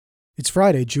It's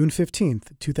Friday, June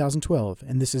 15th, 2012,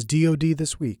 and this is DoD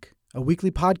This Week, a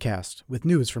weekly podcast with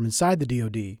news from inside the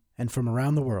DoD and from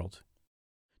around the world.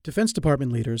 Defense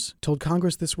Department leaders told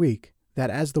Congress this week that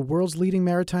as the world's leading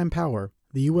maritime power,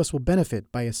 the U.S. will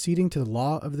benefit by acceding to the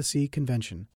Law of the Sea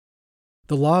Convention.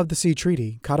 The Law of the Sea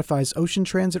Treaty codifies ocean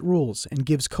transit rules and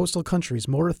gives coastal countries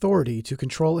more authority to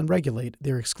control and regulate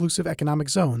their exclusive economic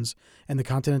zones and the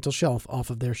continental shelf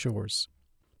off of their shores.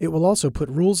 It will also put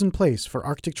rules in place for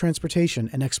Arctic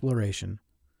transportation and exploration.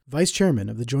 Vice Chairman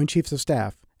of the Joint Chiefs of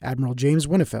Staff, Admiral James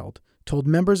Winnefeld, told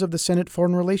members of the Senate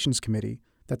Foreign Relations Committee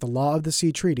that the Law of the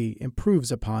Sea Treaty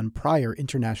improves upon prior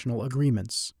international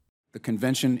agreements. The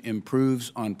convention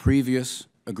improves on previous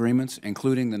agreements,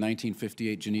 including the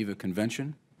 1958 Geneva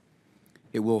Convention.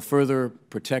 It will further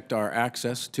protect our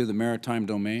access to the maritime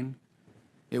domain.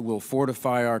 It will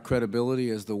fortify our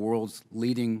credibility as the world's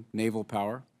leading naval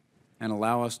power and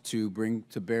allow us to bring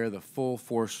to bear the full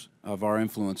force of our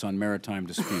influence on maritime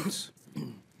disputes.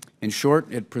 In short,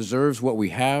 it preserves what we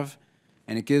have,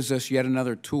 and it gives us yet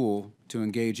another tool to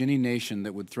engage any nation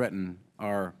that would threaten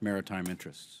our maritime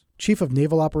interests. Chief of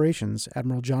Naval Operations,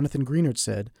 Admiral Jonathan Greenert,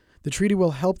 said the treaty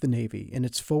will help the Navy in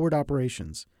its forward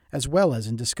operations, as well as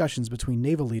in discussions between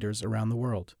naval leaders around the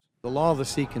world. The Law of the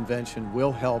Sea Convention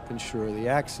will help ensure the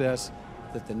access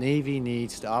that the Navy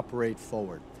needs to operate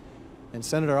forward. And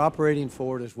Senator, operating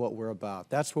forward is what we're about.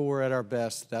 That's where we're at our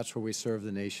best. That's where we serve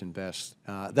the nation best.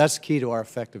 That's key to our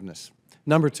effectiveness.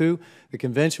 Number two, the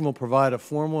convention will provide a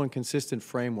formal and consistent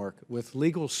framework with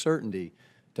legal certainty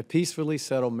to peacefully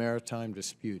settle maritime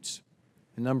disputes.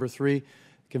 And number three,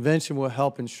 the convention will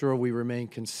help ensure we remain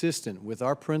consistent with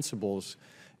our principles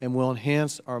and will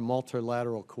enhance our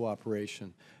multilateral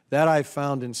cooperation. That I've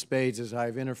found in spades as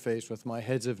I've interfaced with my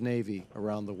heads of Navy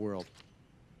around the world.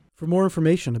 For more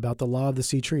information about the Law of the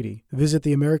Sea Treaty, visit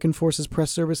the American Forces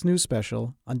Press Service news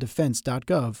special on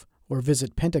defense.gov or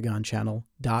visit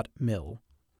pentagonchannel.mil.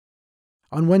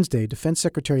 On Wednesday, Defense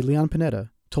Secretary Leon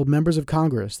Panetta told members of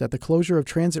Congress that the closure of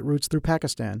transit routes through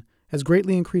Pakistan has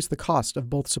greatly increased the cost of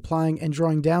both supplying and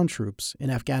drawing down troops in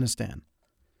Afghanistan.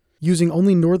 Using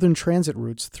only northern transit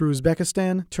routes through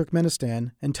Uzbekistan,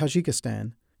 Turkmenistan, and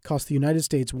Tajikistan cost the United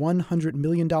States $100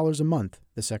 million a month,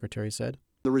 the Secretary said.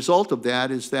 The result of that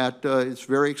is that it's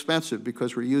very expensive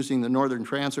because we're using the northern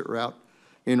transit route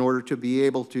in order to be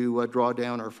able to draw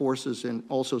down our forces and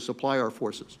also supply our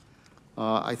forces.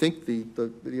 I think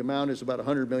the amount is about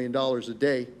 $100 million a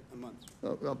day,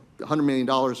 $100 million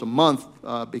a month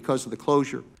because of the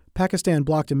closure. Pakistan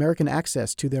blocked American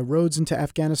access to their roads into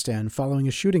Afghanistan following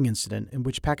a shooting incident in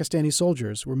which Pakistani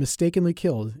soldiers were mistakenly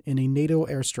killed in a NATO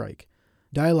airstrike.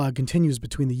 Dialogue continues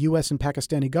between the U.S. and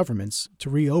Pakistani governments to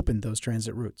reopen those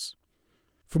transit routes.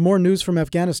 For more news from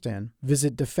Afghanistan,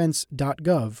 visit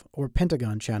defense.gov or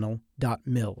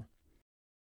pentagonchannel.mil.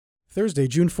 Thursday,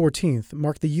 June 14th,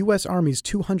 marked the U.S. Army's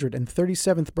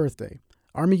 237th birthday.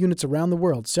 Army units around the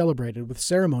world celebrated with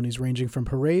ceremonies ranging from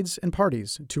parades and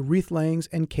parties to wreath-layings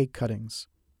and cake cuttings.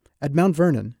 At Mount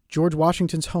Vernon, George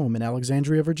Washington's home in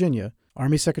Alexandria, Virginia,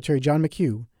 Army Secretary John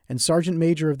McHugh and Sergeant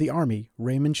Major of the Army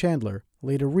Raymond Chandler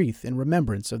laid a wreath in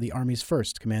remembrance of the Army's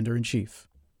first Commander-in-Chief.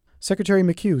 Secretary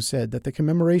McHugh said that the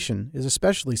commemoration is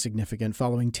especially significant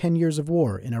following 10 years of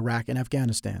war in Iraq and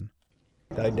Afghanistan.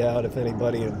 I doubt if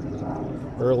anybody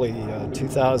in early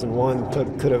 2001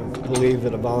 could have believed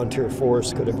that a volunteer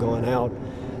force could have gone out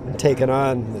and taken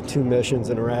on the two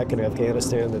missions in Iraq and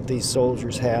Afghanistan that these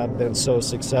soldiers have been so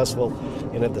successful,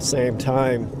 and at the same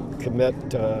time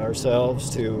commit ourselves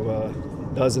to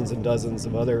dozens and dozens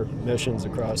of other missions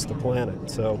across the planet.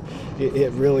 So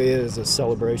it really is a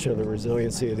celebration of the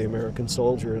resiliency of the American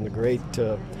soldier and the great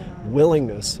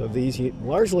willingness of these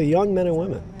largely young men and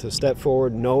women to step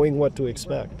forward knowing what to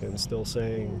expect and still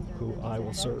saying, who I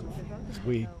will serve.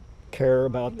 We care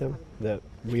about them, that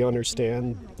we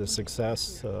understand the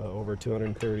success over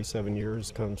 237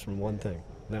 years comes from one thing,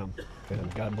 them,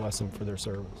 and God bless them for their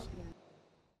service.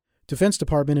 Defense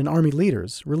Department and Army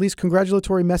leaders released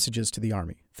congratulatory messages to the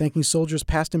Army, thanking soldiers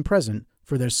past and present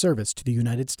for their service to the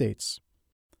United States.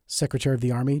 Secretary of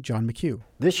the Army John McHugh.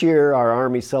 This year, our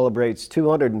Army celebrates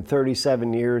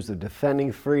 237 years of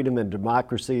defending freedom and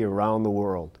democracy around the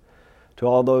world. To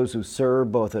all those who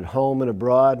serve both at home and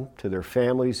abroad, to their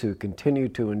families who continue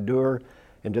to endure,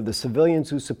 and to the civilians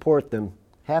who support them,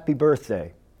 happy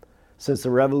birthday. Since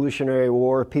the Revolutionary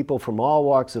War, people from all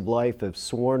walks of life have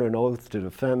sworn an oath to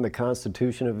defend the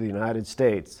Constitution of the United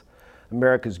States.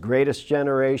 America's greatest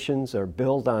generations are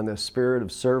built on this spirit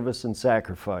of service and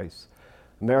sacrifice.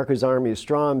 America's Army is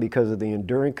strong because of the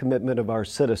enduring commitment of our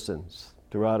citizens.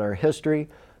 Throughout our history,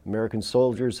 American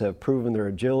soldiers have proven their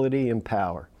agility and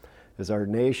power. As our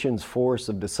nation's force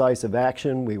of decisive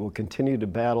action, we will continue to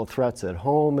battle threats at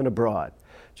home and abroad,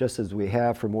 just as we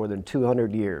have for more than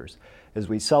 200 years. As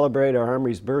we celebrate our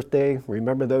Army's birthday,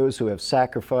 remember those who have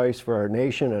sacrificed for our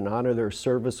nation and honor their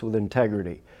service with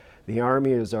integrity. The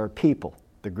Army is our people,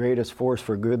 the greatest force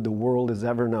for good the world has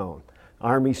ever known.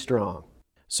 Army strong.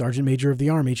 Sergeant Major of the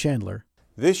Army Chandler.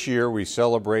 This year we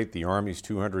celebrate the Army's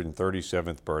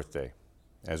 237th birthday.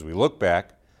 As we look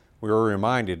back, we are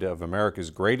reminded of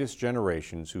America's greatest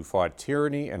generations who fought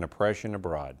tyranny and oppression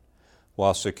abroad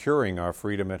while securing our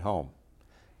freedom at home.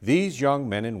 These young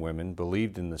men and women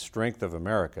believed in the strength of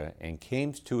America and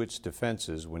came to its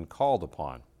defenses when called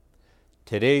upon.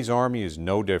 Today's Army is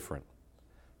no different.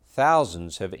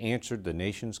 Thousands have answered the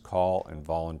nation's call and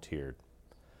volunteered.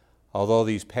 Although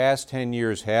these past 10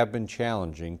 years have been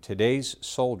challenging, today's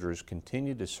soldiers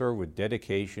continue to serve with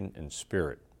dedication and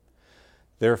spirit.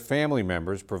 Their family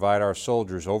members provide our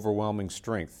soldiers overwhelming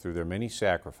strength through their many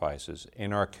sacrifices,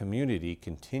 and our community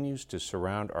continues to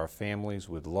surround our families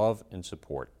with love and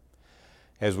support.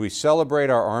 As we celebrate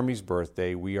our Army's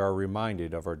birthday, we are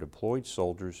reminded of our deployed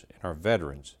soldiers and our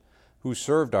veterans who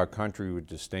served our country with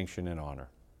distinction and honor.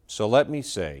 So let me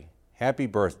say, happy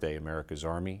birthday, America's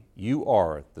Army. You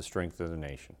are the strength of the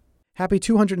nation. Happy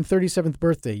 237th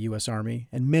birthday, U.S. Army,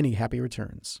 and many happy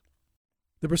returns.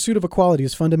 The pursuit of equality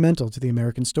is fundamental to the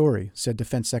American story, said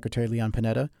Defense Secretary Leon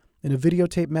Panetta in a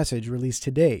videotape message released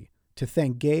today to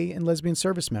thank gay and lesbian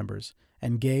service members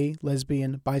and gay,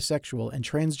 lesbian, bisexual, and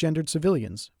transgendered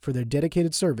civilians for their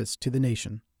dedicated service to the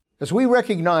nation. As we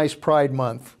recognize Pride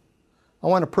Month, I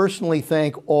want to personally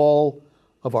thank all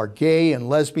of our gay and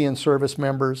lesbian service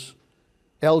members,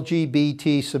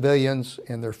 LGBT civilians,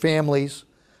 and their families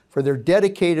for their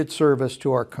dedicated service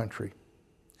to our country.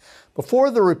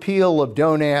 Before the repeal of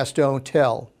Don't Ask, Don't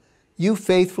Tell, you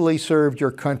faithfully served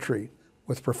your country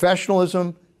with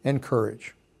professionalism and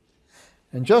courage.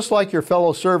 And just like your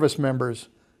fellow service members,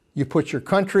 you put your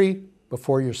country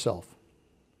before yourself.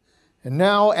 And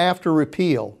now, after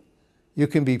repeal, you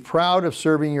can be proud of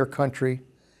serving your country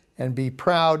and be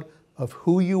proud of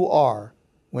who you are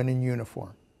when in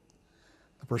uniform.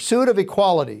 The pursuit of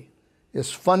equality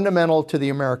is fundamental to the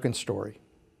American story.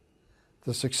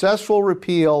 The successful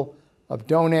repeal of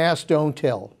Don't Ask, Don't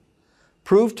Tell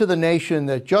proved to the nation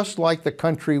that just like the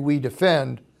country we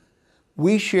defend,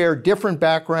 we share different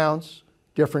backgrounds,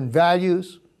 different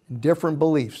values, and different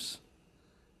beliefs.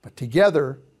 But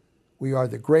together, we are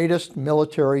the greatest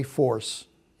military force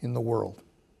in the world.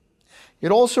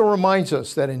 It also reminds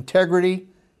us that integrity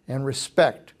and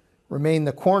respect remain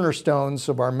the cornerstones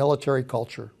of our military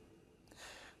culture.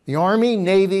 The Army,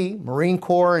 Navy, Marine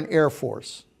Corps, and Air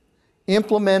Force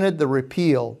implemented the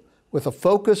repeal with a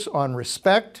focus on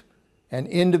respect and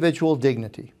individual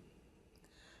dignity.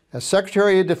 As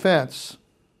Secretary of Defense,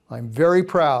 I'm very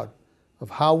proud of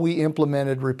how we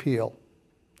implemented repeal.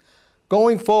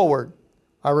 Going forward,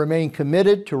 I remain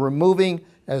committed to removing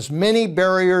as many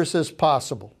barriers as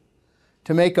possible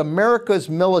to make America's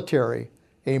military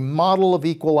a model of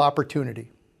equal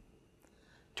opportunity,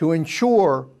 to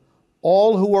ensure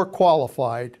all who are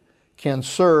qualified can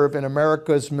serve in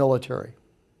America's military,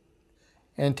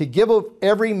 and to give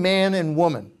every man and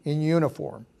woman in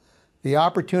uniform the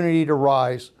opportunity to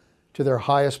rise to their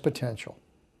highest potential.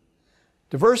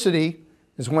 Diversity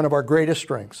is one of our greatest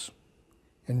strengths,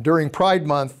 and during Pride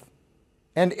Month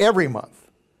and every month,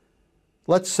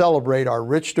 let's celebrate our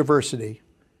rich diversity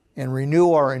and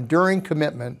renew our enduring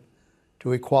commitment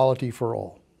to equality for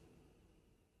all.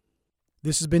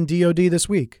 This has been DoD This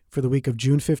Week for the week of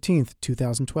June 15th,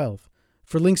 2012.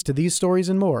 For links to these stories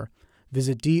and more,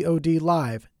 visit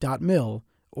dodlive.mil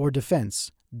or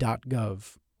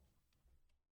defense.gov.